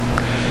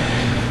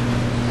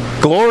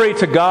Glory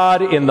to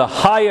God in the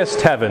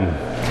highest heaven,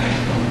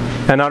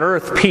 and on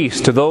earth peace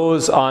to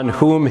those on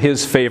whom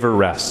his favor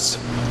rests.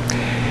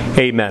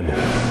 Amen.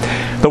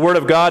 The Word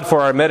of God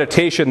for our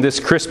meditation this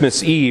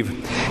Christmas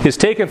Eve is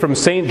taken from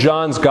St.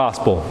 John's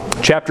Gospel,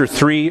 chapter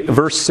 3,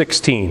 verse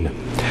 16.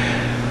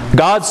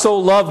 God so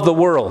loved the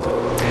world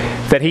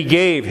that he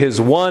gave his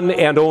one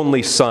and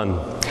only Son,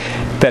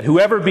 that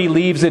whoever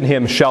believes in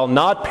him shall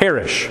not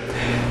perish,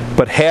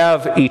 but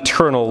have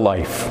eternal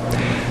life.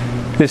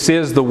 This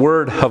is the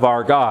word of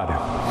our God.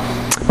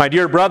 My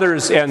dear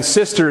brothers and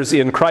sisters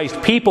in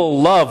Christ,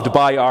 people loved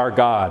by our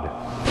God.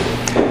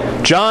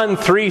 John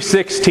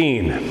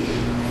 3:16,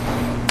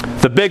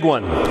 the big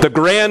one, the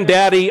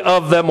granddaddy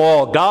of them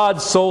all. God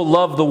so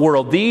loved the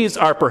world. These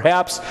are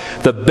perhaps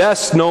the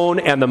best known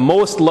and the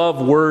most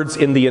loved words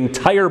in the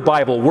entire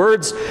Bible.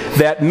 Words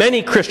that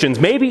many Christians,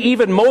 maybe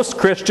even most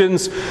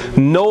Christians,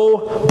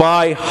 know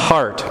by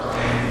heart.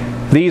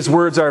 These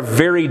words are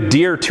very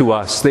dear to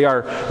us. They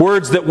are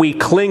words that we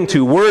cling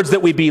to, words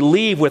that we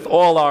believe with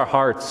all our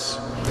hearts.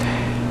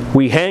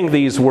 We hang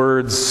these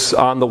words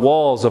on the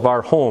walls of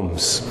our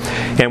homes,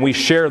 and we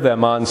share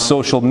them on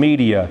social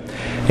media,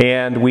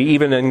 and we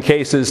even in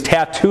cases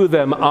tattoo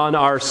them on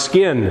our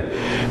skin.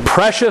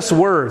 Precious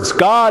words.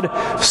 God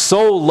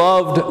so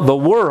loved the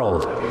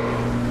world.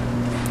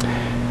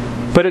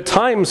 But at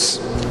times,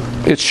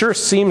 it sure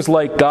seems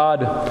like God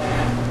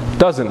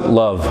doesn't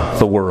love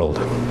the world.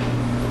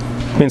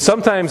 I mean,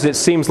 sometimes it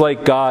seems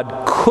like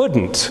God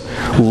couldn't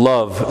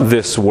love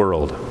this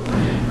world.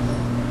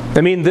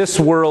 I mean, this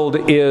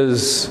world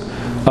is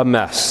a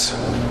mess.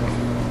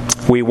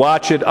 We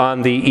watch it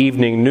on the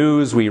evening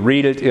news. We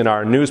read it in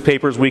our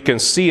newspapers. We can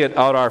see it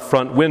out our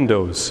front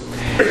windows.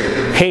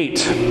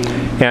 Hate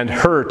and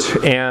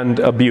hurt and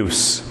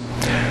abuse.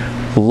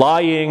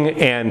 Lying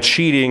and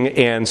cheating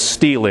and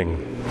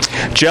stealing.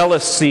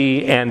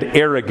 Jealousy and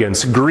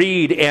arrogance,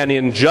 greed and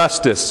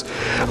injustice,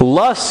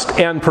 lust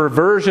and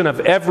perversion of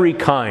every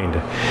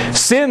kind.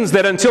 Sins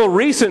that until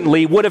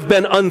recently would have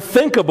been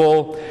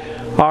unthinkable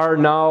are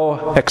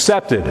now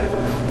accepted,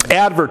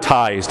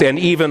 advertised, and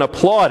even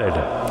applauded.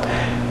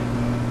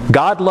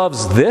 God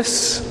loves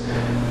this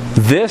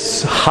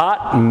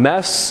hot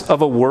mess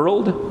of a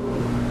world?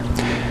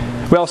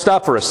 Well,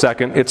 stop for a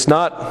second. It's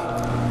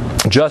not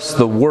just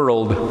the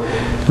world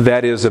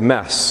that is a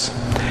mess.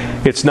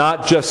 It's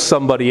not just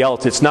somebody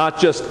else. It's not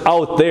just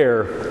out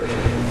there.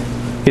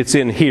 It's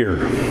in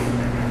here.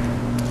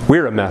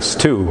 We're a mess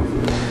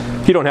too.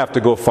 You don't have to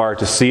go far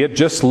to see it.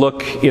 Just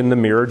look in the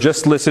mirror.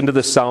 Just listen to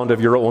the sound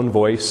of your own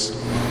voice.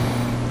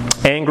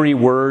 Angry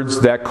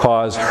words that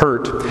cause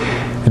hurt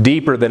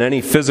deeper than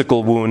any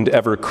physical wound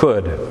ever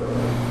could.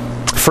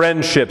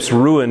 Friendships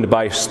ruined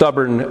by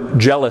stubborn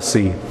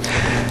jealousy.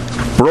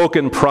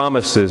 Broken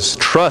promises,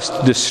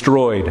 trust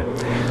destroyed,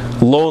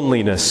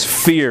 loneliness,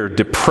 fear,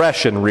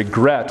 depression,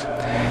 regret.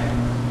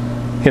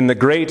 In the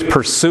great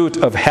pursuit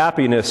of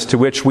happiness to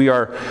which we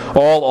are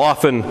all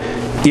often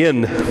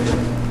in,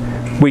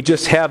 we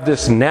just have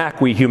this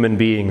knack, we human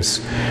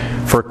beings,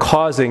 for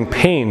causing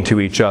pain to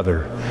each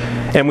other.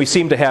 And we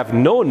seem to have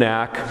no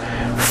knack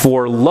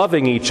for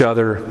loving each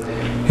other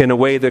in a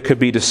way that could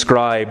be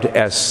described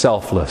as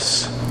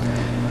selfless.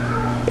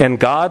 And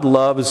God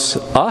loves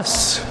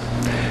us,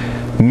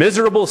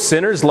 miserable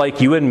sinners like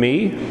you and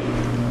me.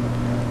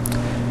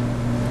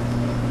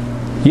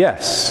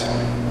 Yes.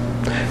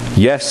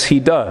 Yes, he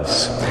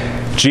does.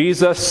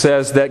 Jesus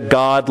says that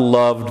God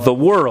loved the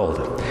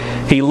world.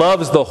 He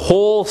loves the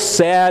whole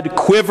sad,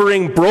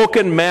 quivering,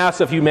 broken mass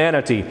of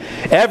humanity.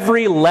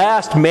 Every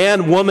last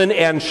man, woman,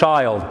 and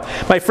child.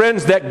 My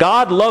friends, that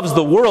God loves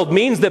the world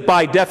means that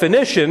by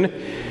definition,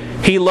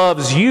 he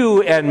loves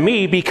you and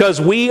me because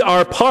we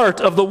are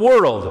part of the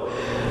world.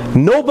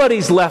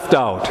 Nobody's left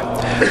out.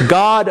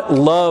 God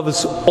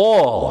loves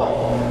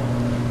all.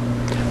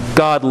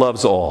 God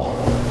loves all.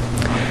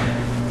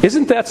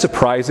 Isn't that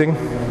surprising?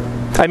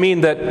 I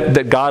mean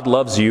that God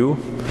loves you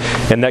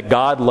and that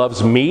God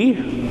loves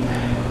me?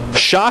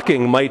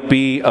 Shocking might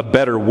be a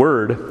better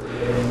word.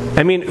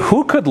 I mean,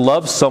 who could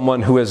love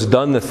someone who has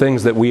done the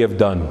things that we have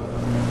done?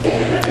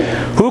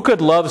 Who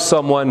could love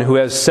someone who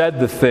has said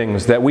the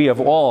things that we have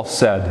all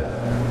said?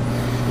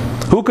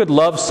 Who could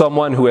love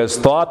someone who has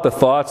thought the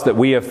thoughts that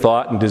we have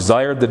thought and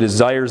desired the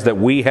desires that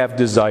we have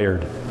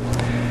desired?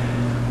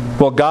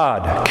 Well,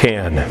 God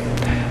can,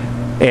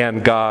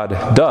 and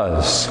God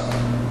does.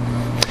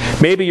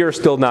 Maybe you're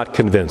still not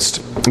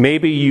convinced.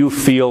 Maybe you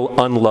feel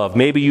unloved.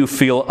 Maybe you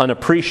feel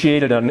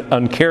unappreciated and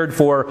uncared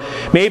for.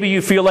 Maybe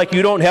you feel like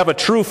you don't have a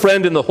true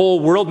friend in the whole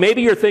world.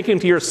 Maybe you're thinking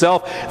to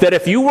yourself that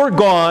if you were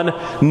gone,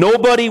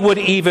 nobody would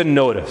even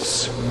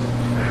notice.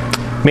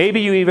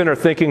 Maybe you even are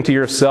thinking to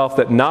yourself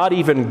that not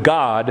even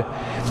God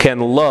can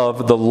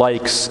love the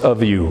likes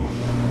of you.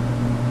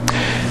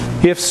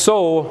 If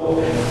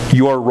so,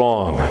 you're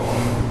wrong.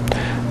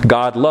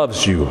 God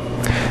loves you.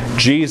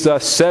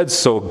 Jesus said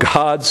so.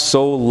 God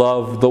so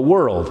loved the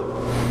world.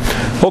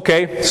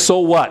 Okay, so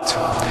what?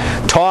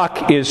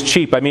 Talk is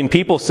cheap. I mean,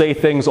 people say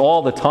things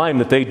all the time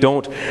that they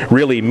don't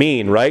really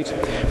mean, right?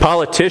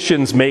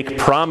 Politicians make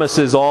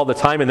promises all the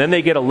time, and then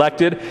they get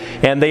elected,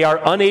 and they are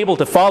unable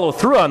to follow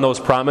through on those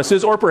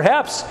promises, or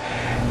perhaps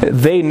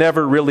they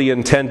never really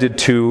intended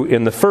to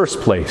in the first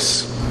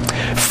place.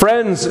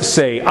 Friends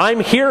say,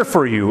 "I'm here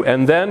for you,"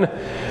 and then,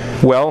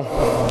 well,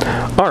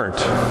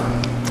 aren't.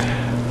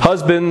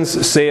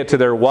 Husbands say it to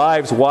their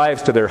wives,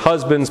 wives to their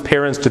husbands,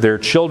 parents to their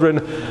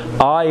children,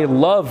 "I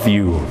love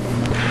you."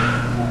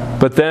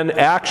 But then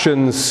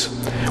actions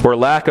or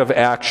lack of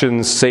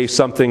actions say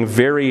something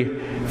very,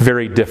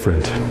 very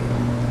different.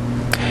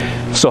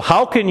 So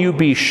how can you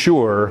be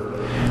sure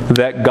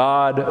that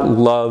God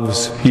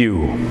loves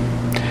you?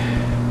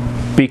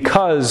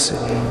 Because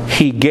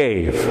He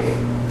gave.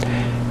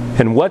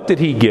 And what did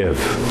He give?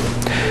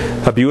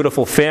 A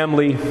beautiful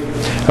family,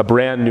 a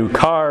brand new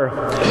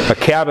car, a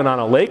cabin on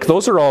a lake.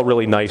 Those are all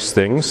really nice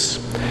things.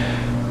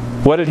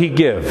 What did He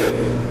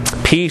give?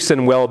 Peace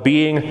and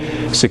well-being,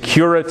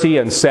 security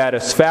and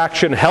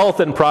satisfaction,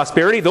 health and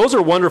prosperity. Those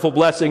are wonderful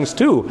blessings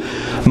too.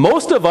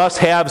 Most of us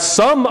have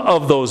some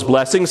of those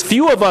blessings.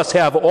 Few of us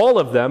have all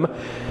of them.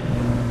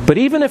 But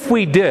even if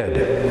we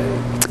did,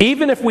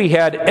 even if we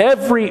had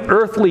every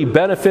earthly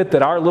benefit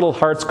that our little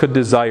hearts could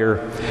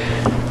desire,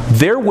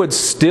 there would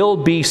still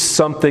be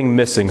something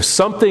missing,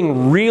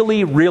 something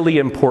really, really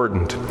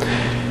important.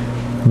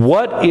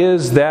 What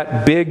is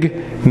that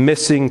big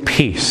missing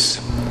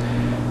piece?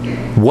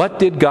 What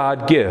did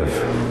God give?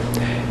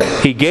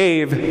 He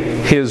gave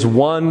His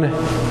one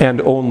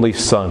and only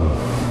Son.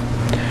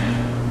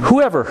 Who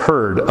ever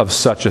heard of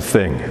such a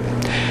thing?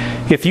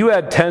 If you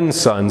had 10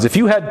 sons, if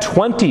you had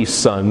 20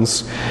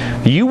 sons,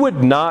 you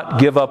would not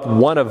give up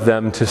one of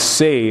them to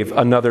save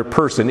another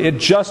person. It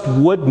just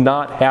would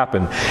not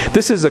happen.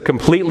 This is a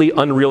completely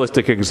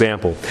unrealistic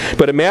example.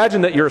 But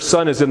imagine that your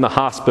son is in the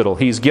hospital.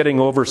 He's getting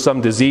over some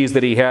disease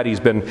that he had.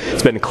 It's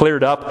been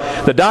cleared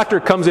up. The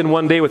doctor comes in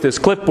one day with his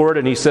clipboard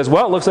and he says,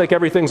 "Well, it looks like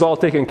everything's all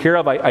taken care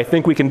of. I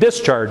think we can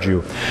discharge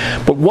you."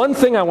 But one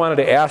thing I wanted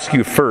to ask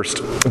you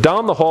first.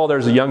 Down the hall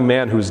there's a young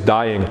man who's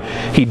dying.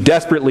 He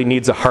desperately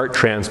needs a heart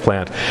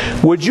transplant.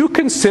 Would you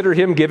consider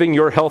him giving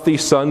your healthy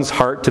son's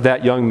heart to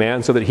that young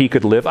man so that he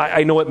could live?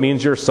 I know it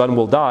means your son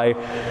will die,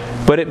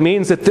 but it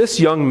means that this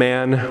young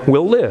man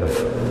will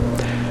live.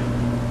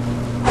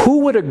 Who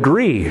would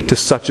agree to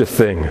such a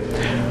thing?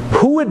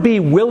 Who would be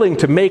willing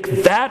to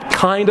make that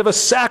kind of a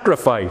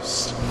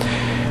sacrifice?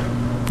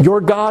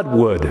 Your God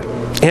would,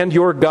 and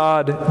your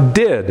God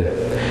did.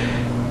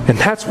 And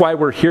that's why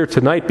we're here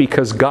tonight,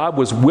 because God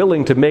was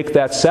willing to make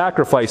that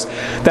sacrifice.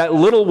 That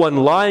little one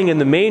lying in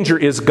the manger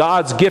is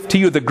God's gift to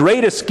you, the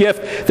greatest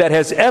gift that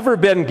has ever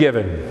been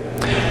given.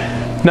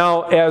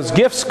 Now, as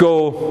gifts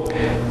go,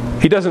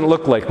 He doesn't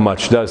look like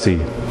much, does He?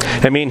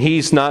 I mean,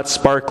 He's not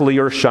sparkly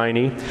or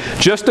shiny.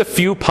 Just a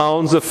few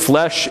pounds of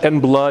flesh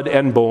and blood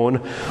and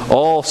bone,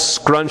 all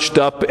scrunched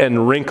up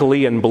and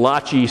wrinkly and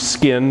blotchy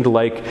skinned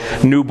like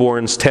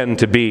newborns tend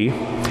to be.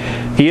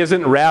 He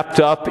isn't wrapped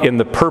up in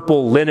the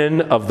purple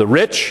linen of the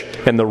rich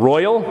and the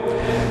royal.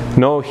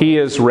 No, He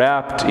is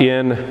wrapped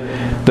in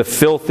the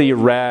filthy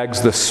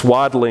rags, the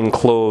swaddling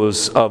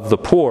clothes of the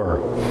poor.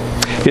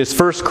 His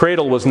first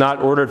cradle was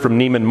not ordered from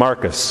Neiman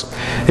Marcus.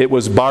 It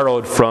was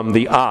borrowed from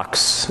the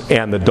ox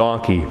and the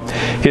donkey.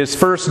 His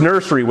first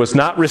nursery was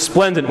not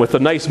resplendent with a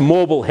nice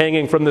mobile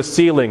hanging from the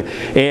ceiling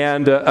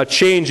and a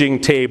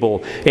changing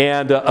table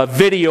and a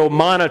video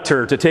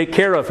monitor to take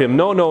care of him.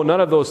 No,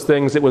 none of those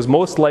things. It was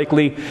most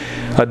likely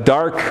a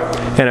dark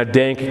and a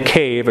dank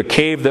cave, a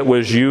cave that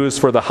was used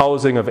for the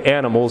housing of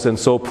animals and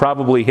so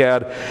probably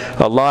had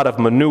a lot of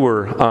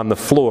manure on the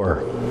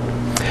floor.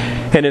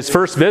 And His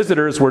first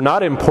visitors were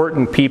not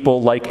important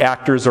people like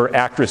actors or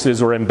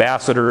actresses or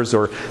ambassadors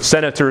or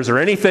senators or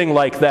anything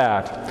like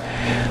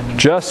that.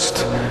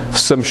 Just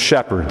some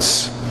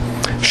shepherds.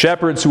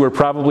 Shepherds who were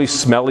probably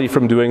smelly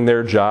from doing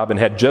their job and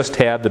had just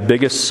had the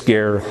biggest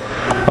scare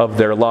of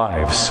their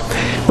lives.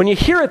 When you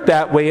hear it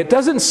that way, it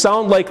doesn't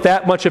sound like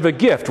that much of a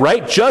gift,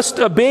 right? Just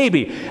a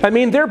baby. I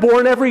mean, they're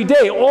born every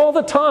day, all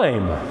the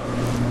time.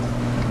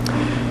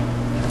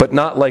 But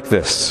not like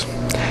this.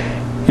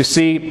 You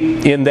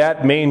see, in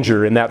that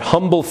manger, in that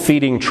humble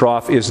feeding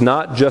trough, is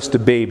not just a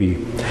baby.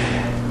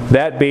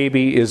 That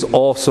baby is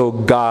also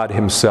God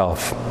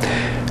Himself.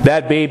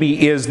 That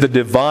baby is the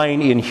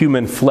divine in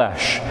human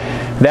flesh.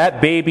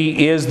 That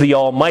baby is the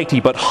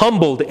Almighty, but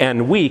humbled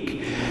and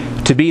weak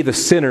to be the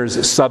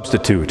sinner's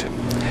substitute.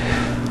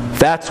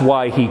 That's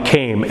why He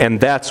came, and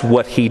that's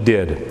what He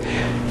did.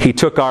 He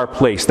took our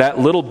place. That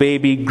little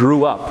baby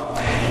grew up.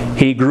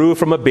 He grew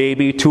from a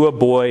baby to a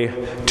boy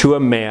to a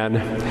man.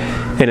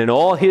 And in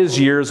all His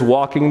years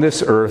walking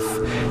this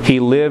earth, He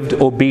lived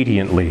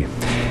obediently.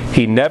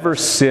 He never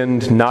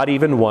sinned, not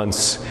even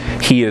once.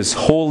 He is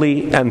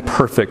holy and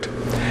perfect.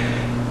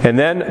 And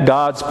then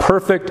God's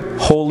perfect,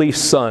 holy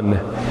Son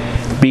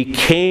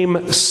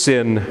became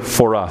sin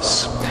for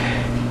us.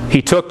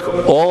 He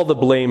took all the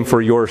blame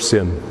for your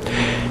sin.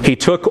 He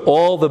took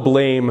all the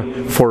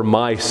blame for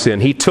my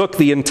sin. He took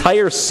the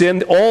entire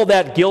sin, all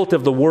that guilt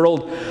of the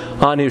world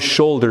on his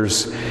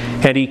shoulders,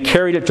 and he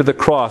carried it to the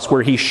cross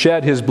where he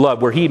shed his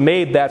blood, where he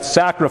made that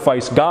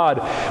sacrifice God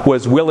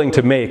was willing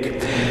to make.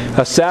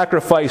 A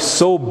sacrifice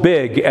so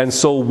big and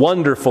so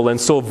wonderful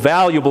and so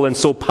valuable and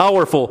so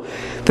powerful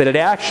that it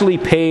actually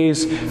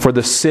pays for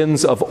the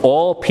sins of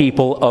all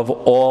people of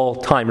all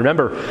time.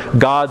 Remember,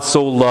 God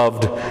so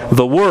loved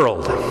the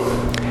world.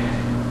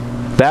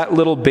 That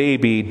little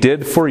baby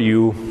did for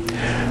you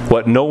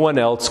what no one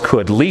else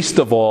could, least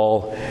of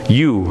all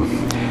you.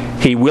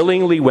 He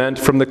willingly went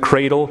from the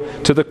cradle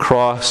to the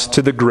cross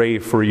to the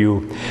grave for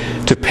you,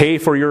 to pay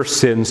for your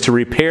sins, to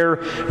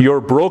repair your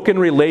broken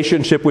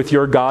relationship with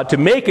your God, to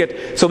make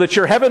it so that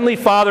your heavenly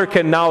Father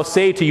can now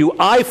say to you,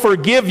 I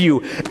forgive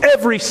you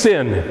every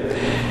sin,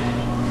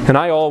 and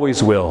I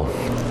always will.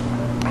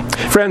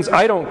 Friends,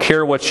 I don't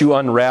care what you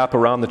unwrap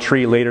around the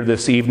tree later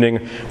this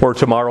evening or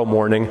tomorrow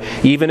morning,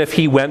 even if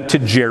he went to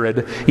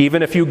Jared,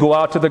 even if you go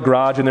out to the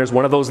garage and there's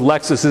one of those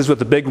Lexuses with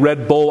the big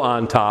red bow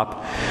on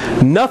top.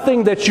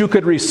 Nothing that you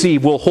could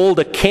receive will hold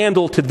a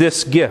candle to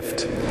this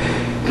gift.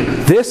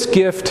 This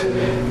gift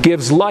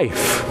gives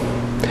life.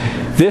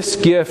 This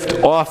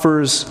gift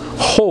offers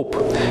hope.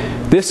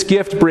 This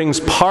gift brings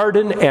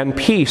pardon and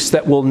peace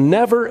that will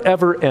never,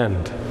 ever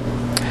end.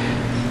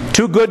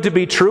 Too good to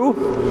be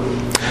true?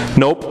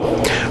 Nope.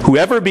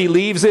 Whoever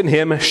believes in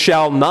him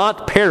shall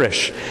not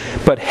perish,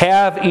 but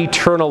have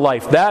eternal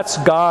life. That's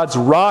God's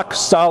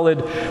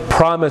rock-solid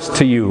promise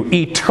to you.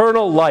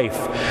 Eternal life.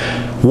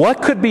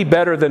 What could be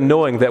better than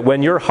knowing that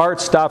when your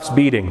heart stops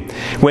beating,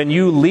 when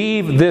you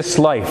leave this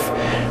life,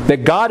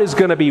 that God is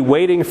going to be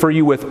waiting for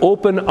you with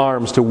open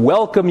arms to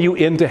welcome you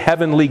into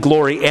heavenly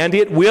glory, and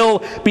it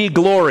will be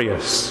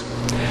glorious.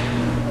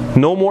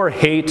 No more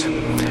hate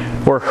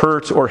or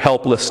hurt or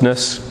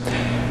helplessness.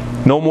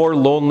 No more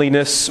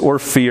loneliness or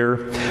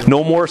fear.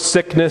 No more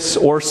sickness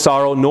or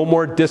sorrow. No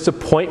more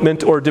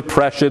disappointment or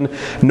depression.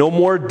 No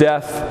more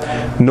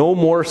death. No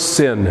more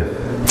sin.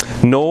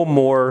 No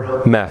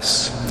more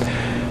mess.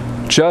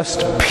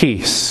 Just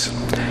peace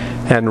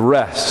and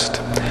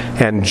rest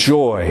and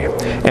joy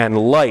and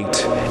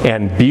light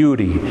and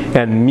beauty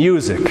and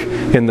music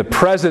in the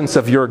presence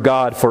of your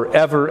God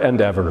forever and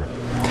ever.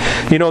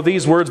 You know,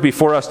 these words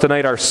before us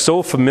tonight are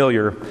so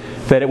familiar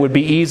that it would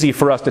be easy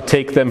for us to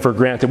take them for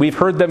granted. We've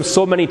heard them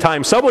so many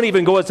times. Some would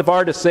even go as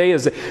far to say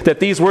that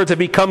these words have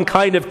become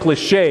kind of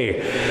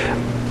cliche.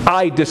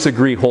 I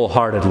disagree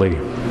wholeheartedly.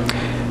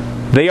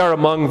 They are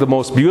among the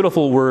most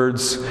beautiful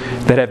words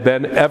that have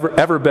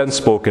ever been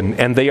spoken,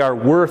 and they are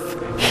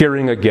worth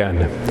hearing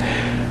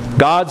again.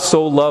 God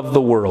so loved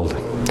the world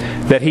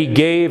that he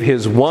gave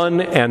his one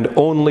and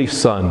only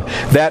Son,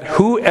 that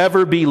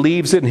whoever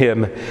believes in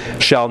him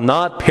shall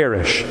not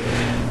perish,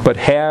 but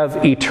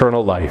have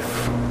eternal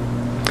life.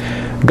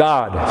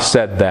 God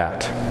said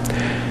that,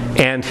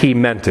 and he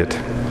meant it.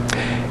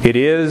 It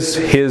is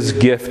his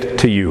gift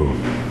to you.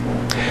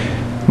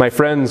 My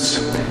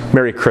friends,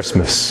 Merry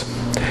Christmas,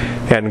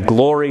 and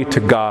glory to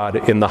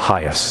God in the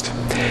highest.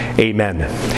 Amen.